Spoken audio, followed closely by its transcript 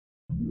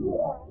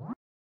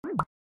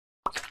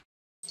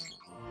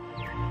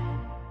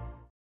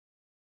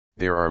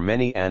There are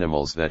many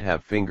animals that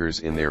have fingers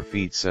in their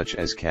feet, such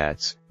as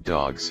cats,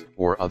 dogs,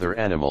 or other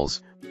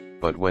animals,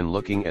 but when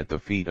looking at the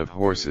feet of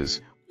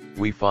horses,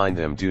 we find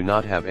them do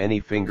not have any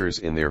fingers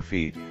in their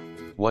feet.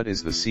 What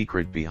is the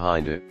secret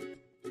behind it?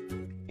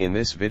 In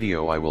this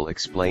video I will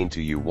explain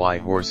to you why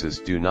horses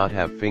do not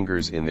have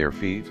fingers in their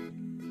feet.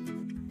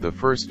 The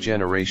first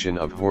generation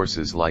of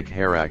horses like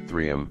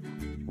Heractrium,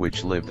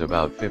 which lived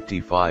about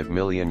 55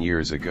 million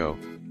years ago,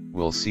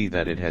 will see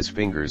that it has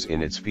fingers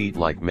in its feet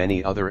like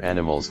many other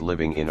animals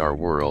living in our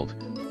world,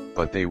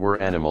 but they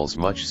were animals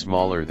much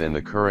smaller than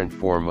the current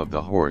form of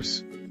the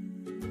horse.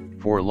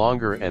 For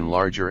longer and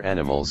larger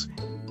animals,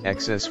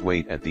 excess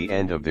weight at the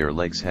end of their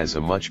legs has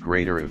a much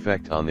greater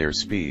effect on their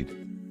speed.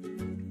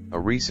 A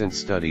recent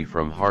study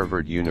from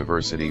Harvard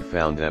University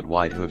found that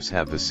wide hooves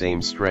have the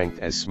same strength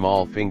as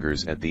small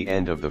fingers at the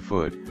end of the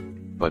foot,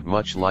 but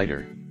much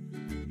lighter.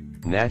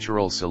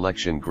 Natural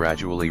selection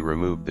gradually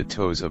removed the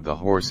toes of the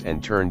horse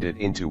and turned it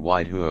into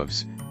wide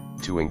hooves,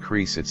 to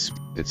increase its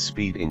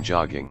speed in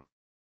jogging.